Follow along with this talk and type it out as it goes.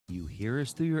hear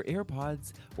us through your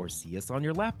AirPods or see us on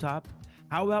your laptop?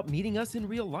 How about meeting us in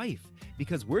real life?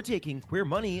 Because we're taking Queer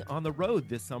Money on the road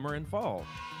this summer and fall.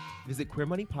 Visit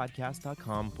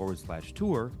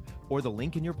queermoneypodcast.com/tour or the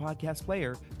link in your podcast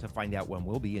player to find out when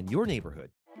we'll be in your neighborhood.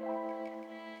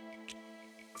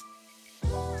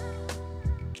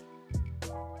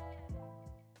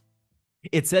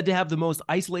 It's said to have the most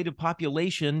isolated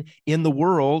population in the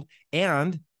world,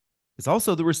 and it's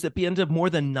also the recipient of more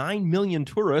than 9 million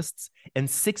tourists and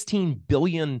 16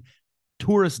 billion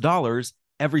tourist dollars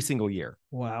every single year.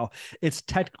 Wow. It's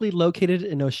technically located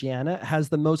in Oceania, has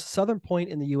the most southern point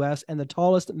in the US, and the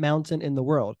tallest mountain in the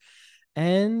world.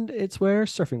 And it's where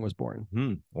surfing was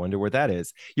born. Wonder where that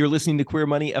is. You're listening to Queer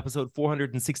Money, episode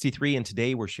 463, and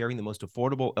today we're sharing the most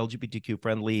affordable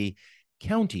LGBTQ-friendly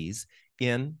counties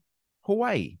in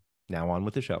Hawaii. Now on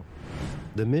with the show.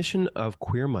 The mission of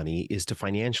Queer Money is to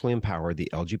financially empower the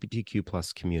LGBTQ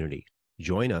plus community.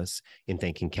 Join us in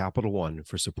thanking Capital One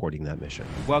for supporting that mission.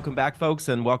 Welcome back, folks,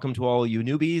 and welcome to all you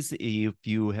newbies. If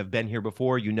you have been here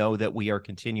before, you know that we are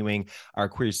continuing our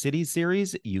Queer Cities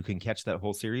series. You can catch that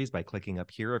whole series by clicking up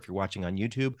here if you're watching on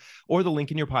YouTube, or the link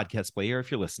in your podcast player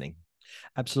if you're listening.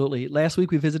 Absolutely. Last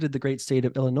week, we visited the great state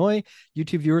of Illinois.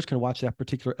 YouTube viewers can watch that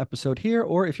particular episode here,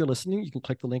 or if you're listening, you can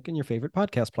click the link in your favorite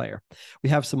podcast player. We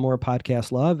have some more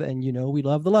podcast love, and you know we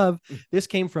love the love. This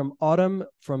came from Autumn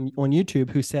on YouTube,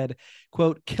 who said,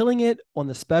 quote, "Killing it on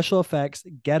the special effects,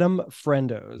 get 'em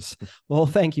friendos." Well,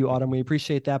 thank you, Autumn. We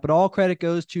appreciate that. But all credit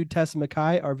goes to Tessa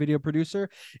Mackay, our video producer.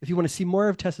 If you want to see more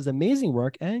of Tessa's amazing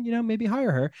work and, you know, maybe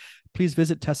hire her, please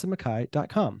visit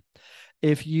tessamackay.com.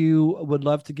 If you would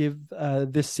love to give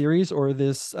this series or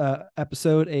this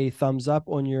episode a thumbs up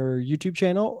on your YouTube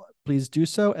channel, please do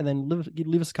so. And then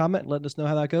leave us a comment and let us know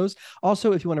how that goes.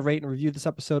 Also, if you want to rate and review this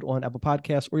episode on Apple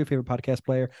Podcasts or your favorite podcast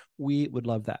player, we would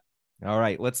love that. All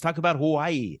right, let's talk about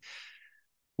Hawaii.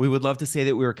 We would love to say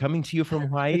that we were coming to you from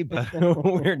Hawaii, but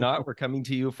we're not. We're coming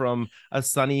to you from a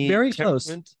sunny, very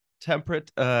close,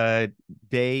 temperate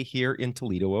day here in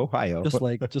Toledo, Ohio.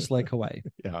 Just like Hawaii.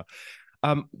 Yeah.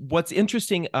 What's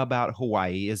interesting about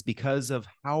Hawaii is because of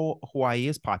how Hawaii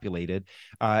is populated,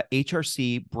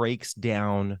 HRC breaks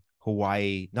down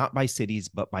Hawaii not by cities,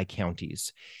 but by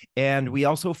counties. And we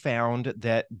also found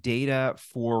that data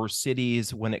for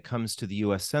cities when it comes to the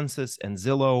US Census and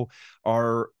Zillow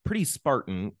are pretty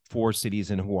Spartan for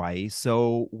cities in Hawaii.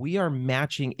 So we are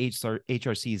matching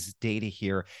HRC's data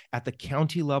here at the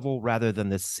county level rather than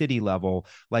the city level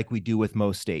like we do with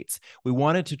most states. We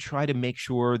wanted to try to make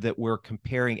sure that we're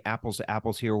comparing apples to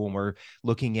apples here when we're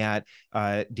looking at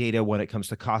data when it comes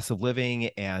to cost of living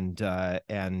and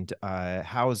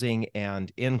housing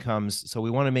and incomes. So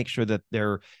we want to make sure that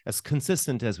they're as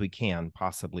consistent as we can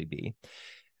possibly be.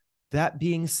 That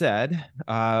being said,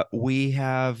 there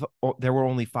were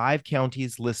only 5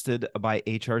 counties listed by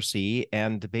HRC,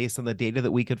 and based on the data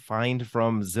that we could find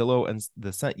from Zillow and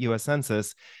the US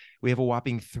Census, we have a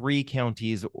whopping 3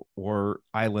 counties or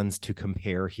islands to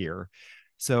compare here.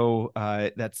 So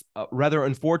that's rather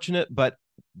unfortunate, but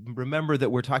remember that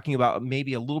we're talking about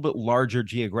maybe a little bit larger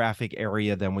geographic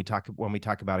area than when we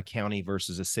talk about a county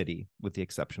versus a city, with the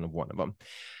exception of one of them.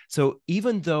 So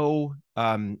even though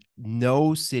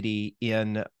no city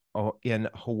in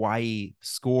Hawaii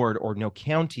scored, or no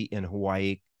county in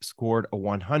Hawaii scored a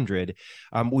 100,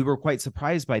 we were quite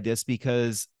surprised by this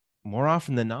because more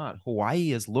often than not,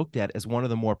 Hawaii is looked at as one of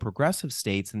the more progressive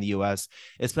states in the U.S.,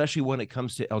 especially when it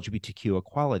comes to LGBTQ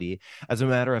equality. As a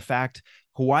matter of fact,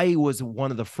 Hawaii was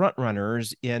one of the front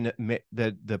runners in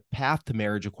the path to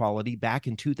marriage equality. Back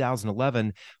in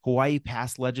 2011, Hawaii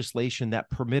passed legislation that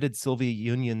permitted civil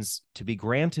unions to be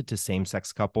granted to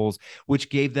same-sex couples, which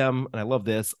gave them, and I love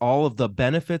this, all of the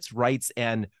benefits, rights,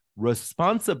 and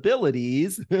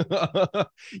responsibilities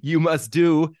you must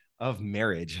do of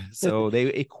marriage. So they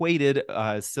equated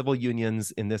civil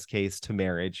unions in this case to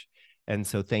marriage. And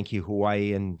so thank you,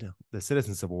 Hawaii, and the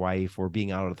citizens of Hawaii for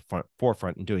being out of the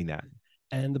forefront and doing that.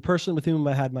 And the person with whom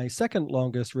I had my second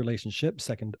longest relationship,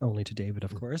 second only to David,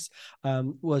 of course,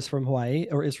 was from Hawaii,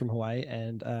 or is from Hawaii.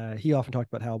 And he often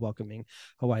talked about how welcoming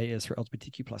Hawaii is for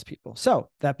LGBTQ plus people. So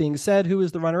that being said, who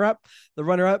is the runner-up? The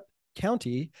runner-up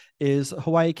county is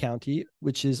Hawaii County,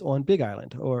 which is on Big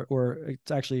Island, or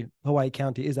it's actually, Hawaii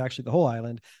County is actually the whole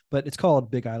island, but it's called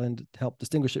Big Island to help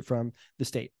distinguish it from the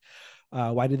state.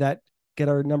 Why did that get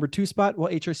our number 2 spot?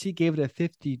 Well, HRC gave it a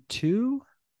 52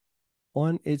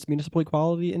 on its municipal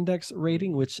equality index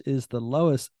rating, which is the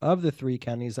lowest of the 3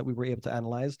 counties that we were able to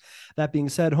analyze. That being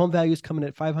said, home values come in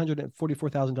at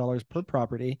 $544,000 per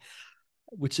property.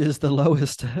 which is the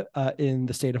lowest in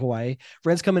the state of Hawaii.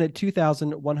 Rents come in at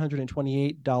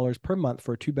 $2,128 per month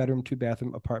for a 2-bedroom,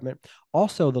 2-bathroom apartment,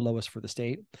 also the lowest for the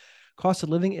state. Cost of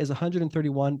living is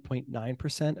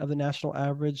 131.9% of the national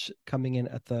average, coming in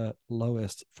at the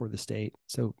lowest for the state.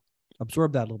 So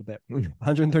absorb that a little bit.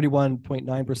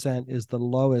 131.9% is the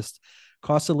lowest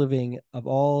cost of living of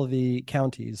all the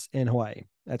counties in Hawaii.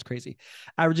 That's crazy.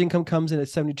 Average income comes in at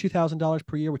 $72,000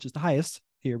 per year, which is the highest.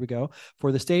 Here we go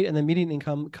for the state. And the median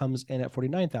income comes in at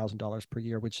 $49,000 per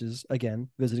year, which is, again,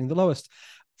 visiting the lowest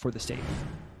for the state.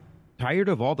 Tired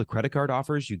of all the credit card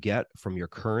offers you get from your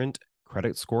current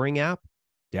credit scoring app?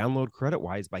 Download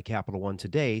CreditWise by Capital One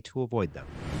today to avoid them.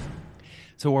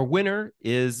 So our winner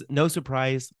is, no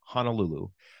surprise, Honolulu.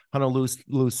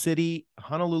 Honolulu City.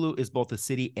 Honolulu is both a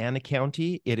city and a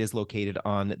county. It is located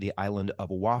on the island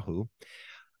of Oahu.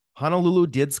 Honolulu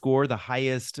did score the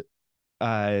highest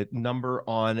number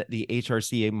on the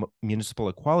HRCA Municipal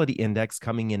Equality Index,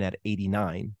 coming in at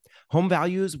 89. Home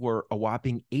values were a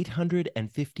whopping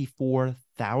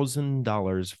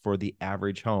 $854,000 for the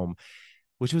average home,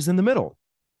 which was in the middle.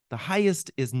 The highest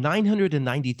is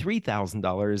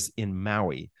 $993,000 in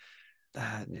Maui.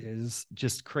 That is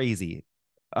just crazy.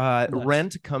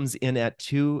 Rent comes in at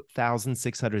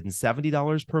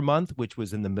 $2,670 per month, which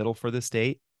was in the middle for the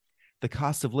state. The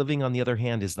cost of living, on the other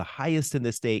hand, is the highest in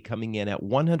the state, coming in at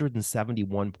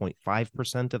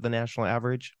 171.5% of the national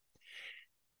average.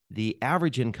 The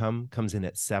average income comes in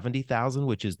at $70,000,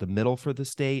 which is the middle for the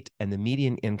state, and the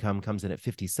median income comes in at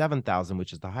 $57,000,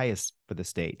 which is the highest for the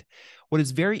state. What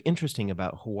is very interesting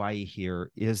about Hawaii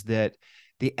here is that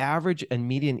the average and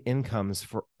median incomes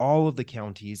for all of the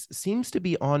counties seems to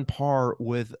be on par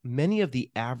with many of the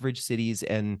average cities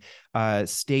and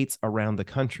states around the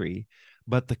country.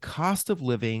 But the cost of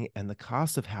living and the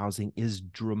cost of housing is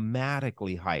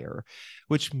dramatically higher,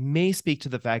 which may speak to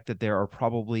the fact that there are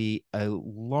probably a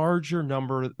larger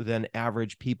number than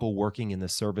average people working in the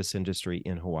service industry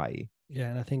in Hawaii.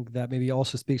 Yeah, and I think that maybe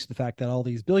also speaks to the fact that all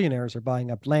these billionaires are buying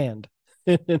up land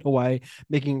in Hawaii,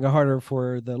 making it harder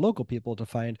for the local people to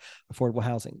find affordable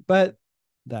housing. But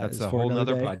that's a whole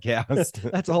nother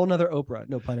podcast. That's a whole nother Oprah,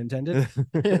 no pun intended.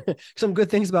 Some good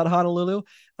things about Honolulu.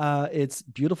 It's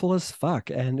beautiful as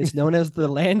fuck, and it's known as the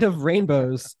land of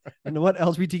rainbows. And what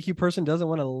LGBTQ person doesn't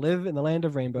want to live in the land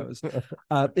of rainbows?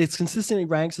 It's consistently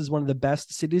ranks as one of the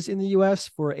best cities in the U.S.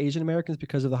 for Asian Americans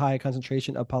because of the high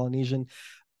concentration of Polynesian,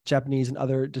 Japanese, and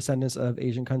other descendants of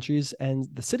Asian countries. And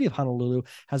the city of Honolulu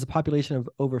has a population of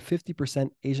over 50%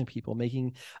 Asian people,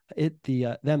 making it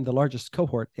them the largest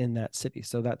cohort in that city.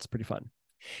 So that's pretty fun.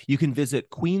 You can visit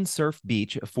Queen Surf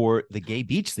Beach for the gay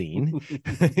beach scene.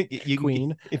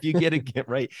 Queen. If you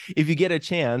get a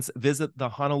chance, visit the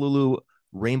Honolulu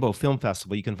Rainbow Film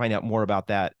Festival. You can find out more about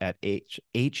that at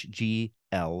hglcf.org.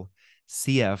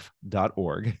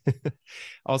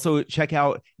 Also, check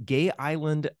out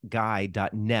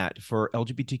gayislandguide.net for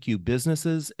LGBTQ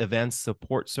businesses, events,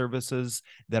 support services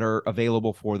that are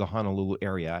available for the Honolulu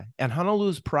area. And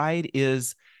Honolulu's Pride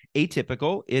is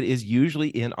atypical. It is usually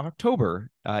in October.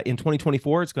 In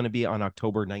 2024, it's going to be on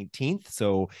October 19th.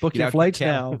 So book your flights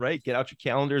now. Right? Get out your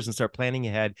calendars and start planning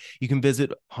ahead. You can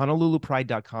visit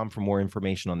honolulupride.com for more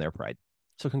information on their Pride.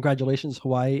 So congratulations,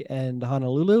 Hawaii and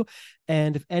Honolulu.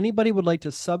 And if anybody would like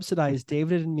to subsidize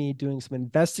David and me doing some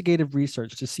investigative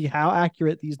research to see how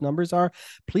accurate these numbers are,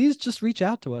 please just reach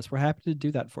out to us. We're happy to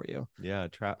do that for you. Yeah,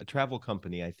 a travel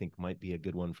company, I think, might be a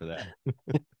good one for that.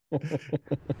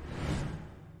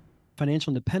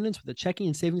 Financial independence with a checking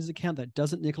and savings account that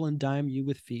doesn't nickel and dime you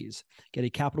with fees. Get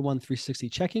a Capital One 360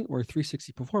 checking or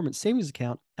 360 performance savings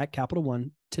account at Capital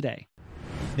One today.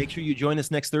 Make sure you join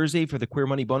us next Thursday for the Queer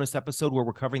Money bonus episode, where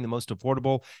we're covering the most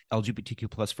affordable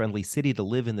LGBTQ plus friendly city to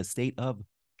live in the state of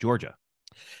Georgia.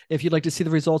 If you'd like to see the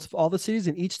results of all the cities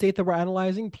in each state that we're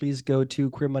analyzing, please go to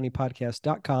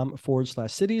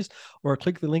queermoneypodcast.com/cities, or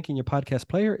click the link in your podcast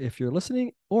player if you're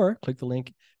listening, or click the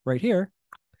link right here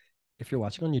if you're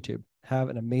watching on YouTube. Have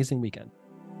an amazing weekend.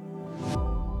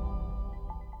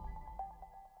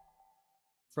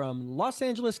 From Los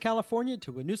Angeles, California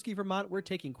to Winooski, Vermont, we're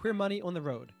taking Queer Money on the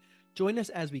road. Join us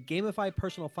as we gamify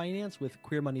personal finance with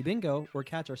Queer Money Bingo, or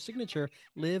catch our signature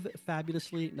Live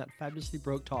Fabulously, Not Fabulously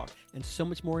Broke talk, and so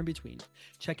much more in between.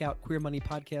 Check out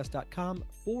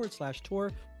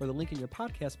queermoneypodcast.com/tour or the link in your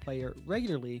podcast player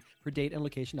regularly for date and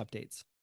location updates.